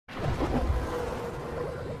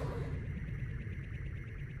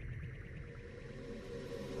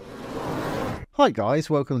Hi guys,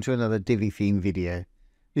 welcome to another Divi Theme video.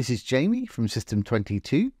 This is Jamie from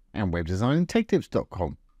System22 and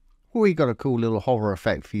webdesignandtechtips.com. We got a cool little hover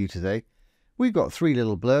effect for you today. We've got three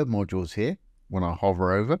little blurb modules here. When I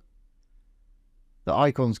hover over, the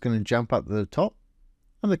icon's going to jump up to the top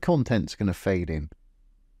and the content's going to fade in.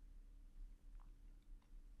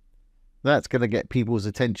 That's going to get people's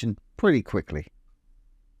attention pretty quickly.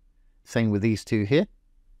 Same with these two here.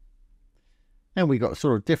 And we got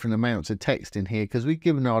sort of different amounts of text in here because we've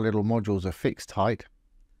given our little modules a fixed height.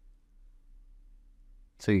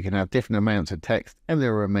 So you can have different amounts of text and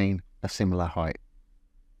they'll remain a similar height.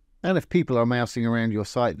 And if people are mousing around your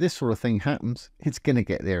site, this sort of thing happens, it's going to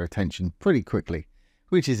get their attention pretty quickly,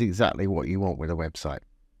 which is exactly what you want with a website.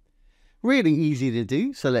 Really easy to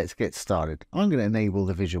do, so let's get started. I'm going to enable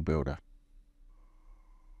the Visual Builder.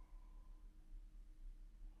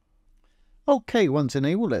 Okay, once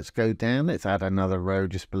enabled, let's go down. Let's add another row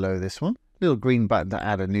just below this one. Little green button to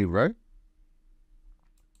add a new row.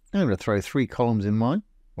 I'm going to throw 3 columns in mine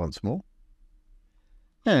once more.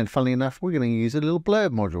 And funnily enough, we're going to use a little blurb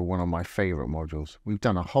module, one of my favorite modules. We've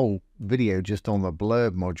done a whole video just on the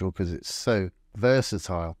blurb module because it's so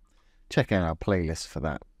versatile. Check out our playlist for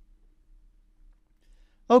that.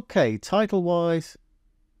 Okay, title-wise,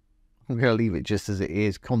 I'm going to leave it just as it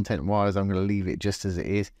is. Content-wise, I'm going to leave it just as it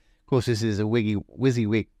is. Of course, this is a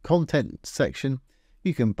WYSIWYG content section.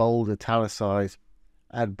 You can bold, italicize,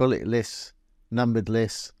 add bullet lists, numbered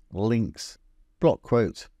lists, links, block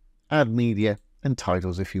quotes, add media, and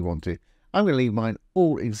titles if you want to. I'm going to leave mine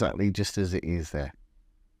all exactly just as it is there.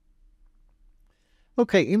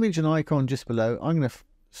 Okay, image and icon just below. I'm going to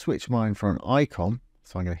switch mine for an icon.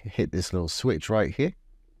 So I'm going to hit this little switch right here.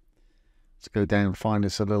 Let's go down and find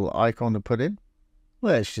us a little icon to put in.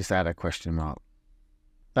 Let's just add a question mark.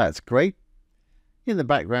 That's great. In the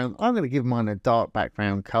background, I'm going to give mine a dark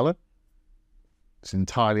background color. It's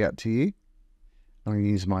entirely up to you. I'm going to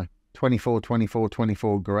use my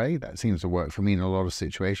 24-24-24 grey. That seems to work for me in a lot of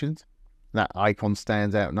situations. That icon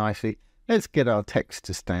stands out nicely. Let's get our text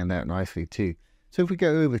to stand out nicely too. So if we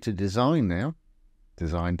go over to design now,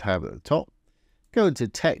 design tab at the top, go into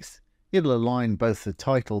text, it'll align both the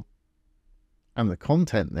title and the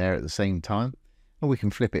content there at the same time. And we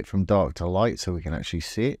can flip it from dark to light so we can actually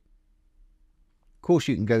see it. Of course,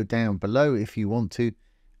 you can go down below if you want to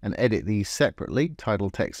and edit these separately,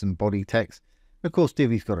 title text and body text. Of course,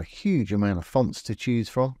 Divi's got a huge amount of fonts to choose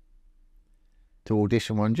from. To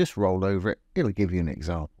audition one, just roll over it. It'll give you an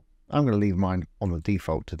example. I'm going to leave mine on the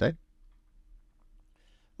default today.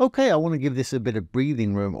 Okay, I want to give this a bit of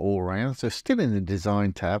breathing room all around. So still in the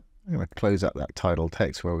design tab, I'm going to close up that title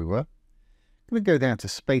text where we were. I'm going to go down to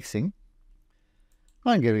spacing.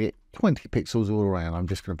 I'm going to get 20 pixels all around. I'm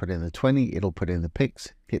just going to put in the 20. It'll put in the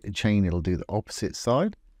pics. Hit the chain. It'll do the opposite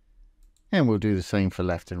side. And we'll do the same for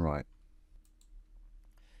left and right.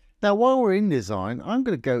 Now, while we're in design, I'm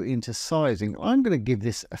going to go into sizing. I'm going to give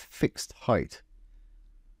this a fixed height.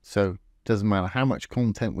 So it doesn't matter how much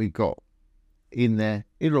content we've got in there.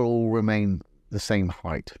 It'll all remain the same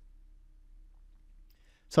height.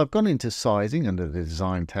 So I've gone into sizing under the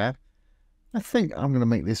design tab. I think I'm going to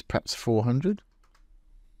make this perhaps 400.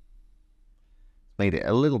 Made it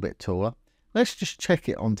a little bit taller. Let's just check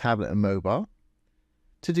it on tablet and mobile.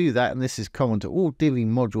 To do that, and this is common to all Divi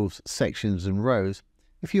modules, sections and rows,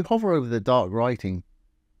 if you hover over the dark writing,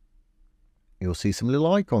 you'll see some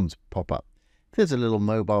little icons pop up. There's a little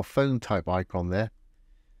mobile phone type icon there.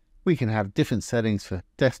 We can have different settings for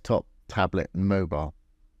desktop, tablet and mobile.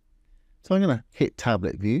 So I'm going to hit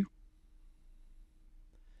tablet view.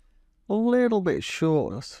 A little bit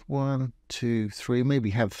short, 1, 2, 3, maybe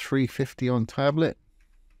have 350 on tablet.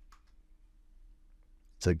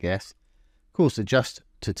 It's a guess. Of course, adjust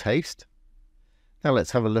to taste. Now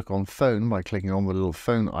let's have a look on phone by clicking on the little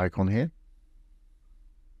phone icon here.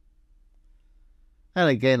 And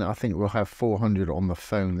again, I think we'll have 400 on the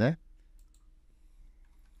phone there.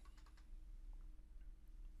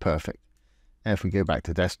 Perfect. And if we go back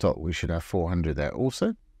to desktop, we should have 400 there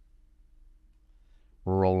also.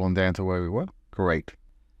 Roll on down to where we were. Great.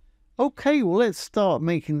 Okay, well, let's start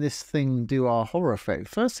making this thing do our hover effect.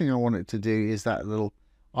 First thing I want it to do is that little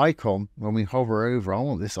icon. When we hover over, I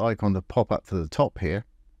want this icon to pop up to the top here.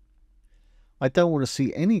 I don't want to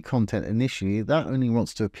see any content initially. That only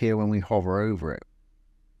wants to appear when we hover over it.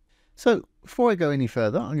 So before I go any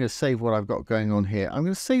further, I'm going to save what I've got going on here. I'm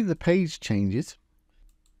going to save the page changes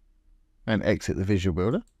and exit the Visual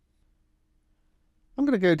Builder. I'm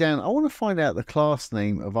going to go down. I want to find out the class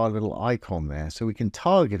name of our little icon there so we can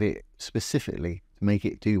target it specifically to make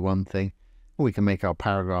it do one thing, or we can make our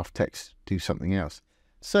paragraph text do something else.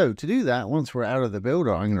 So to do that, once we're out of the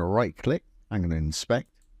builder, I'm going to right click I'm going to inspect.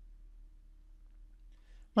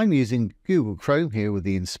 I'm using Google Chrome here with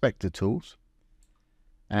the inspector tools.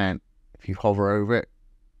 And if you hover over it,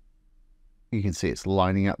 you can see it's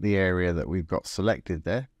lining up the area that we've got selected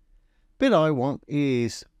there. Bit I want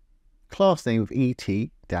is class name of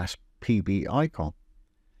et-pb icon.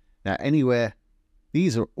 Now anywhere,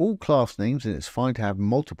 these are all class names and it's fine to have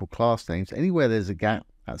multiple class names. Anywhere there's a gap,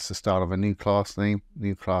 that's the start of a new class name,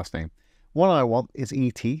 What I want is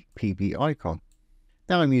et-pb icon.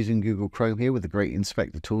 Now I'm using Google Chrome here with the great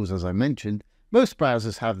inspector tools as I mentioned. Most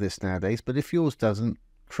browsers have this nowadays, but if yours doesn't,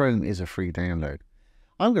 Chrome is a free download.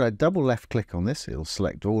 I'm going to double left click on this, it'll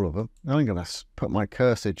select all of them. Now I'm going to put my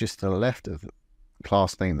cursor just to the left of the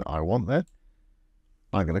class name that I want there.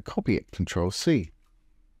 I'm going to copy it, Control C.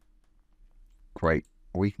 Great,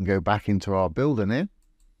 we can go back into our builder now.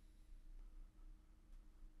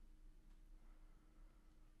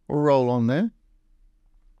 We'll roll on there.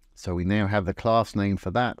 So we now have the class name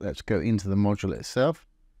for that. Let's go into the module itself.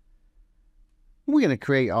 We're going to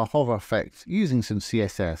create our hover effect using some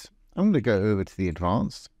CSS. I'm going to go over to the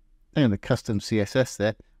advanced and the custom CSS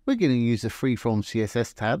there. We're going to use the freeform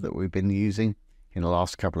CSS tab that we've been using in the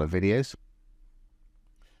last couple of videos.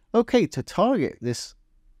 Okay, to target this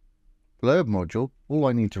blurb module, all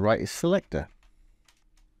I need to write is selector.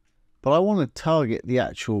 But I want to target the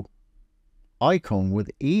actual icon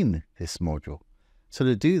within this module. So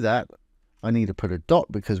to do that, I need to put a dot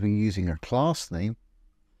because we're using a class name,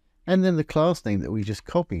 and then the class name that we just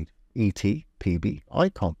copied, et-pb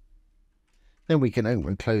icon. Then we can open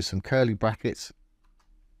and close some curly brackets.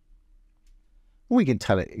 And we can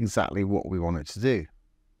tell it exactly what we want it to do.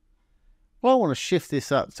 Well, I want to shift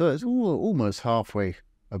this up so it's almost halfway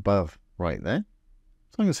above right there.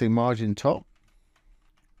 So I'm going to say margin top.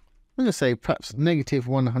 I'm going to say perhaps negative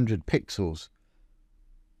 100 pixels.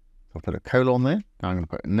 I'll put a colon there. Now I'm going to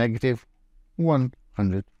put negative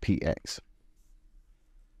 100 px.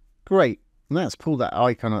 Great. And that's pulled that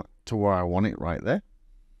icon up to where I want it right there.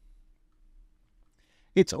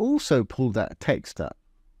 It's also pulled that text up.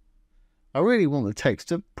 I really want the text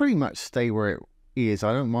to pretty much stay where it is.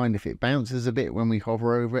 I don't mind if it bounces a bit when we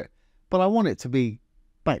hover over it, but I want it to be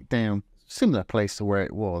back down, similar place to where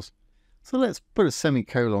it was. So let's put a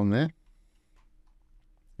semicolon there.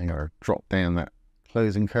 I'm going to drop down that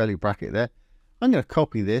closing curly bracket there. I'm going to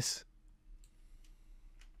copy this.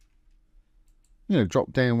 I'm going to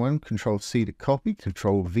drop down one, Control C to copy,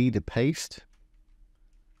 Control V to paste.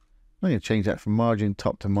 I'm going to change that from margin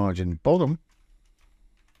top to margin bottom.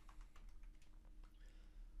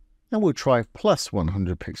 And we'll try plus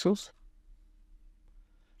 100 pixels.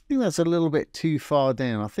 I think that's a little bit too far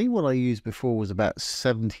down. I think what I used before was about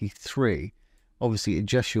 73. Obviously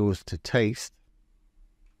adjust yours to taste.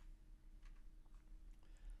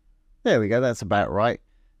 There we go, that's about right.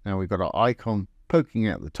 Now we've got our icon poking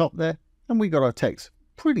out the top there, and we got our text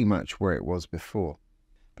pretty much where it was before.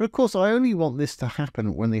 But of course I only want this to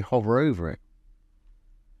happen when they hover over it.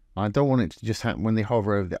 I don't want it to just happen when they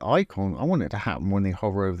hover over the icon, I want it to happen when they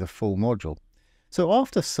hover over the full module. So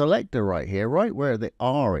after selector right here, right where the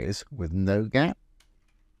R is with no gap,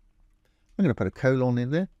 I'm going to put a colon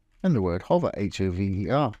in there and the word hover,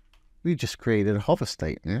 H-O-V-E-R. We just created a hover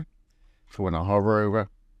state now. So when I hover over,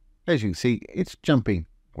 as you can see, it's jumping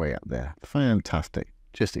way up there. Fantastic.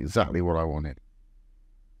 Just exactly what I wanted.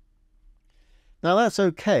 Now that's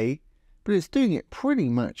okay, but it's doing it pretty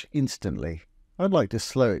much instantly. I'd like to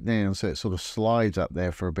slow it down so it sort of slides up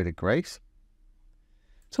there for a bit of grace.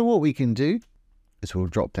 So what we can do is we'll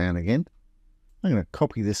drop down again. I'm going to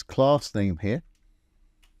copy this class name here,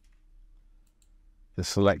 the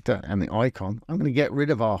selector and the icon. I'm going to get rid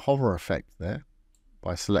of our hover effect there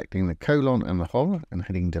by selecting the colon and the hover and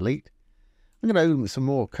hitting delete. I'm going to open some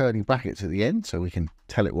more curly brackets at the end so we can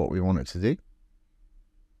tell it what we want it to do.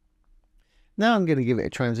 Now I'm going to give it a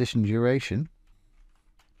transition duration.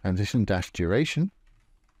 Transition dash duration,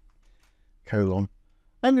 colon.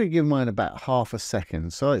 I'm going to give mine about half a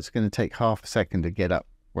second. So it's going to take half a second to get up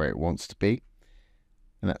where it wants to be.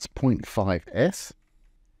 And that's 0.5s.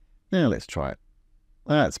 Now let's try it.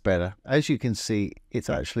 That's better. As you can see, it's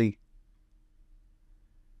actually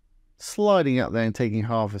sliding up there and taking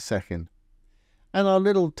half a second. And our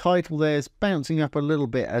little title there is bouncing up a little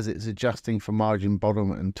bit as it's adjusting for margin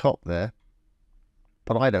bottom and top there.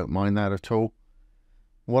 But I don't mind that at all.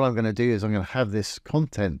 What I'm going to do is I'm going to have this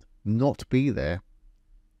content not be there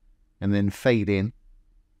and then fade in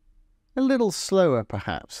a little slower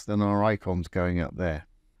perhaps than our icons going up there.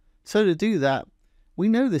 So to do that, we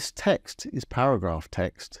know this text is paragraph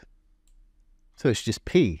text. So it's just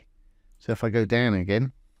P. So if I go down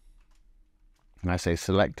again and I say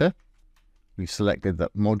selector, we've selected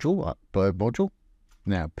that module, that blurb module.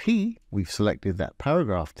 Now P, we've selected that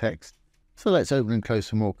paragraph text. So let's open and close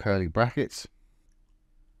some more curly brackets.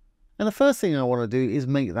 And the first thing I want to do is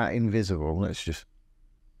make that invisible. Let's just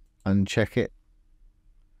uncheck it.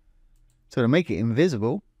 So to make it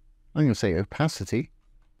invisible, I'm going to say opacity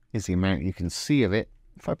is the amount you can see of it.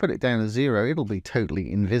 If I put it down to 0, it'll be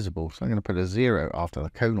totally invisible. So I'm going to put a 0 after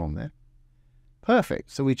the colon there.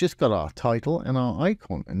 Perfect. So we just got our title and our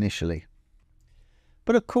icon initially.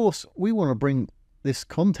 But of course, we want to bring this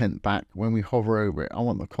content back when we hover over it. I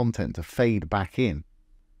want the content to fade back in.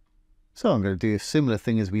 So I'm going to do a similar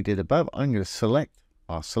thing as we did above. I'm going to select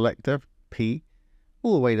our selector, P,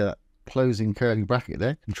 all the way to that closing curly bracket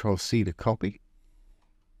there. Control C to copy.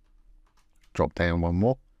 Drop down one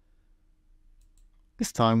more.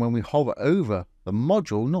 This time when we hover over the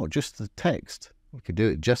module, not just the text, we could do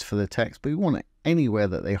it just for the text, but we want it anywhere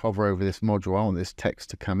that they hover over this module. I want this text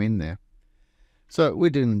to come in there. So we're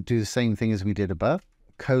going to do the same thing as we did above.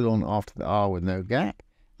 Colon after the R with no gap,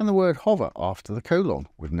 and the word hover after the colon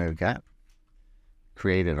with no gap.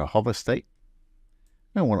 Created a hover state.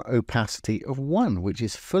 I want an opacity of 1, which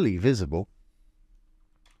is fully visible.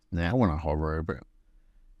 Now when I hover over it,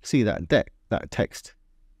 see that text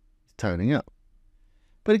is turning up.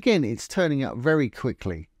 But again, it's turning up very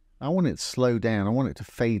quickly. I want it to slow down. I want it to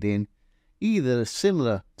fade in either a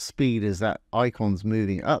similar speed as that icon's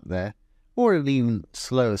moving up there, or an even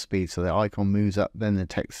slower speed, so the icon moves up, then the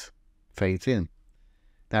text fades in.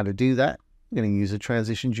 Now to do that, I'm going to use a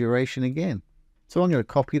transition duration again. So I'm going to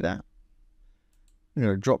copy that. I'm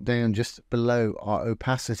going to drop down just below our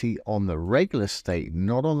opacity on the regular state,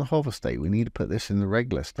 not on the hover state. We need to put this in the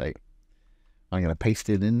regular state. I'm going to paste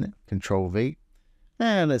it in there, Control V.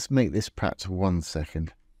 And let's make this perhaps 1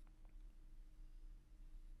 second.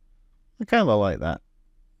 I kind of like that.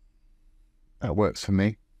 That works for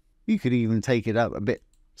me. You could even take it up a bit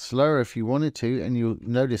slower if you wanted to, and you'll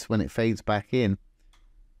notice when it fades back in.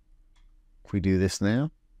 If we do this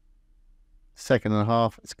now, 1.5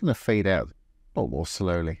 seconds, it's going to fade out a lot more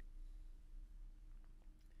slowly.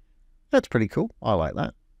 That's pretty cool. I like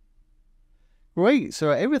that. Great.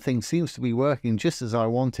 So everything seems to be working just as I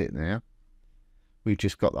want it now. We've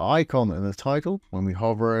just got the icon and the title. When we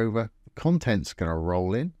hover over, the content's going to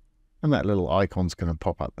roll in, and that little icon's going to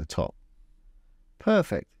pop up the top.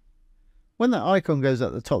 Perfect. When that icon goes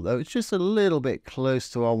at the top, though, it's just a little bit close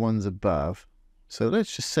to our ones above. So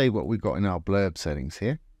let's just say what we've got in our blurb settings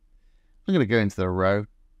here. I'm going to go into the row.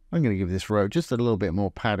 I'm going to give this row just a little bit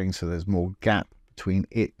more padding so there's more gap between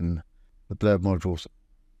it and the blurb modules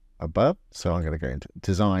above. So I'm going to go into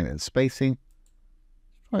design and spacing.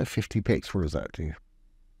 Try 50 pixels. What does that do?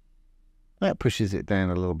 That pushes it down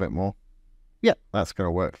a little bit more. Yep, that's going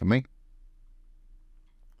to work for me.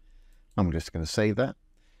 I'm just going to save that.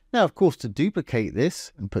 Now, of course, to duplicate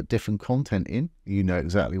this and put different content in, you know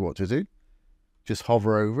exactly what to do. Just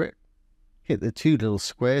hover over it. Hit the 2 little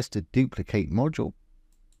squares to duplicate module.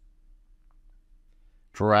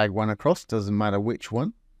 Drag one across, doesn't matter which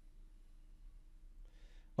one.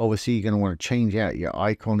 Obviously, you're going to want to change out your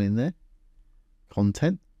icon in there.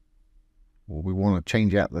 Content. Or we want to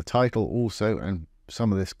change out the title also and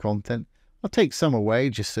some of this content. I'll take some away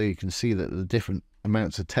just so you can see that the different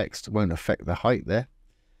amounts of text won't affect the height there.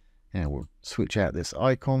 And we'll switch out this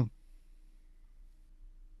icon.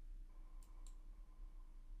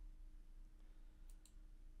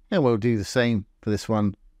 And we'll do the same for this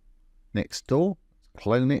one next door.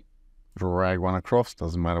 Clone it, drag one across,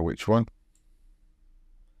 doesn't matter which one.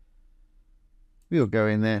 We'll go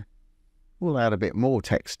in there. We'll add a bit more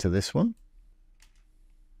text to this one.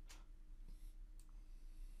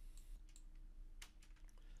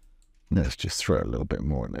 Let's just throw a little bit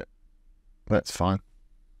more in it. That's fine.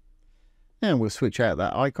 And we'll switch out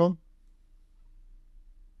that icon.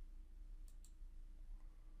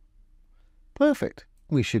 Perfect.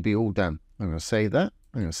 We should be all done. I'm going to save that.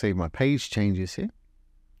 I'm going to save my page changes here.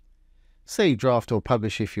 Save draft or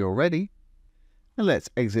publish if you're ready. And let's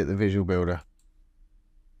exit the Visual Builder.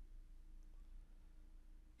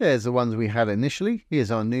 There's the ones we had initially. Here's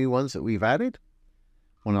our new ones that we've added.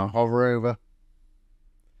 When I hover over,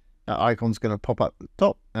 that icon's going to pop up at the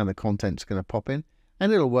top and the content's going to pop in.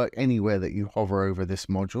 And it'll work anywhere that you hover over this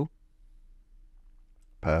module.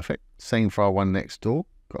 Perfect. Same for our one next door.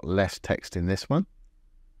 Got less text in this one.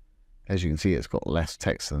 As you can see, it's got less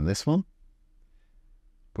text than this one.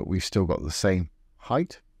 But we've still got the same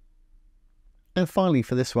height. And finally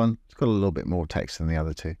for this one, it's got a little bit more text than the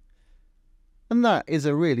other two. And that is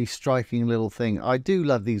a really striking little thing. I do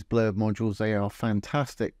love these blurb modules. They are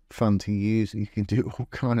fantastic fun to use. You can do all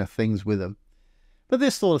kind of things with them. But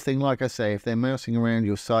this sort of thing, like I say, if they're mousing around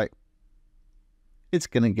your site, it's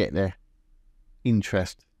going to get their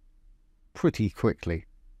interest pretty quickly.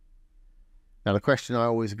 Now, the question I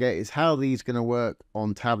always get is how are these going to work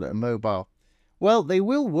on tablet and mobile? Well, they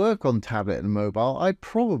will work on tablet and mobile. I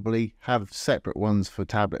probably have separate ones for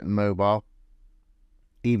tablet and mobile,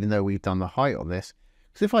 even though we've done the height on this.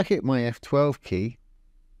 Because if I hit my F12 key,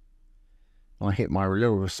 I hit my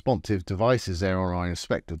little responsive devices there on our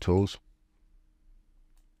inspector tools.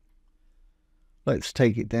 Let's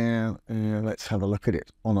take it down and let's have a look at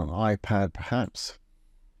it on an iPad perhaps.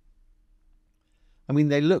 I mean,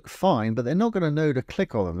 they look fine, but they're not going to know to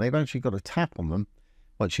click on them. They've actually got to tap on them.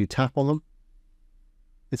 Once you tap on them,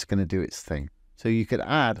 it's going to do its thing. So you could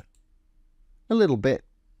add a little bit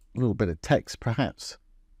of text perhaps,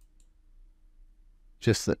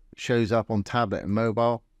 just that shows up on tablet and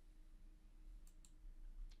mobile.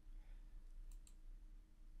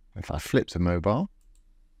 If I flip to mobile,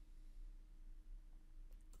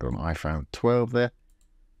 got an iPhone 12 there.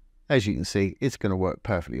 As you can see, it's going to work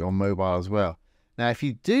perfectly on mobile as well. Now, if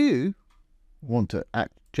you do want to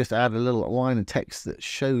just add a little line of text that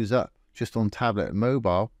shows up just on tablet and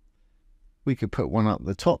mobile, we could put one up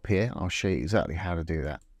the top here. I'll show you exactly how to do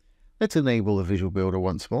that. Let's enable the Visual Builder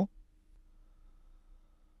once more.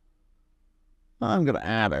 I'm going to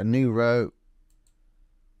add a new row.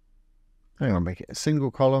 I'm going to make it a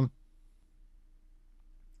single column.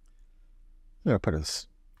 I'm going to put a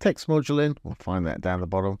text module in. We'll find that down the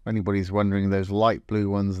bottom. If anybody's wondering, those light blue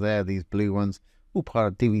ones there, these blue ones, all part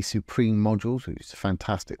of Divi Supreme modules, which is a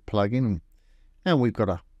fantastic plugin. And we've got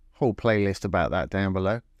a whole playlist about that down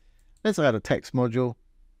below. Let's add a text module.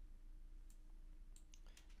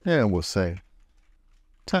 And we'll say,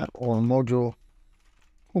 tap on module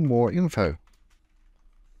for more info.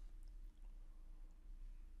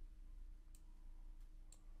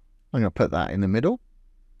 I'm going to put that in the middle.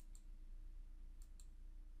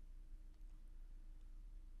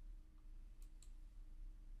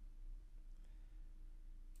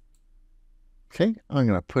 Okay, I'm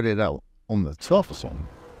going to put it out on the top. So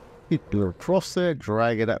hit across there,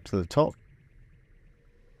 drag it up to the top.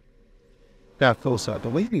 Now, of course, I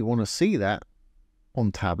really want to see that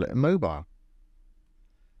on tablet and mobile.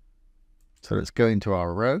 So let's go into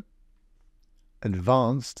our row,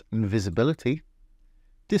 Advanced and Visibility,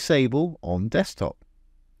 Disable on Desktop.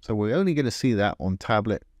 So we're only going to see that on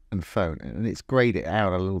tablet and phone. And it's grayed it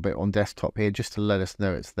out a little bit on desktop here just to let us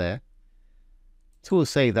know it's there. So we'll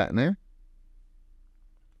save that now.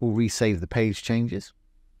 We'll resave the page changes.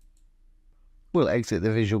 We'll exit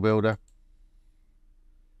the Visual Builder.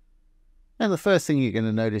 And the first thing you're going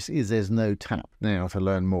to notice is there's no tap now to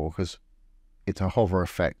learn more because it's a hover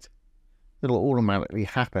effect. It'll automatically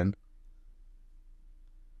happen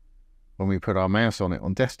when we put our mouse on it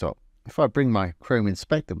on desktop. If I bring my Chrome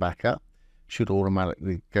Inspector back up, it should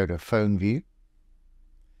automatically go to phone view.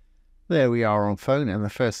 There we are on phone, and the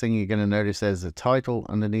first thing you're going to notice there's the title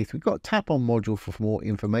underneath. We've got tap on module for more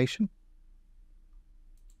information.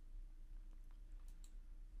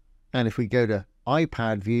 And if we go to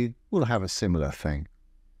iPad view, we'll have a similar thing.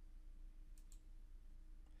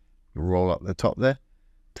 Roll up the top there.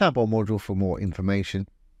 Tap on module for more information.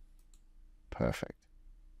 Perfect.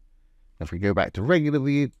 If we go back to regular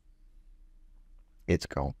view, it's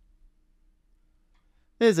gone.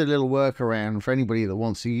 There's a little workaround for anybody that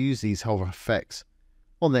wants to use these hover effects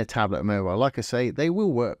on their tablet and mobile. Like I say, they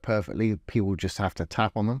will work perfectly. People just have to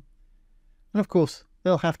tap on them. And of course,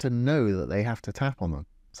 they'll have to know that they have to tap on them.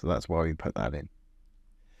 So that's why we put that in.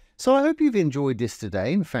 So I hope you've enjoyed this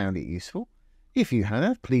today and found it useful. If you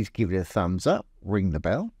have, please give it a thumbs up, ring the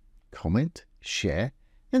bell, comment, share,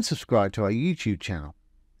 and subscribe to our YouTube channel.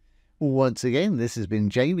 Once again, this has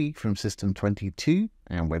been Jamie from System22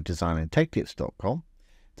 and webdesignandtechtips.com.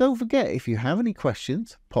 Don't forget, if you have any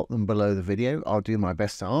questions, pop them below the video. I'll do my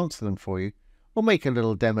best to answer them for you, or make a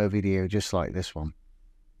little demo video just like this one.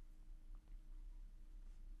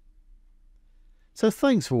 So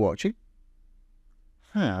thanks for watching.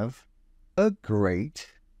 Have a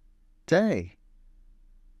great day.